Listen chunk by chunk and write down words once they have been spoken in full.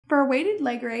For a weighted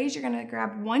leg raise, you're gonna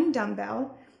grab one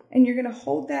dumbbell and you're gonna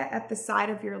hold that at the side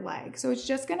of your leg. So it's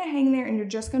just gonna hang there and you're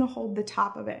just gonna hold the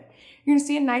top of it. You're gonna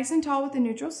stand nice and tall with a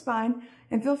neutral spine,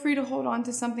 and feel free to hold on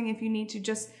to something if you need to.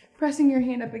 Just pressing your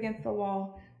hand up against the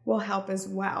wall will help as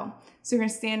well. So you're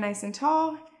gonna stand nice and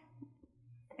tall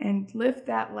and lift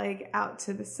that leg out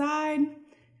to the side.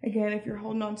 Again, if you're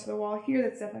holding on to the wall here,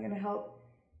 that's definitely gonna help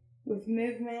with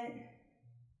movement.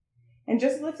 And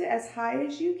just lift it as high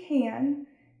as you can.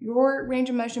 Your range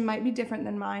of motion might be different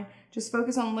than mine. Just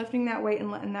focus on lifting that weight and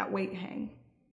letting that weight hang.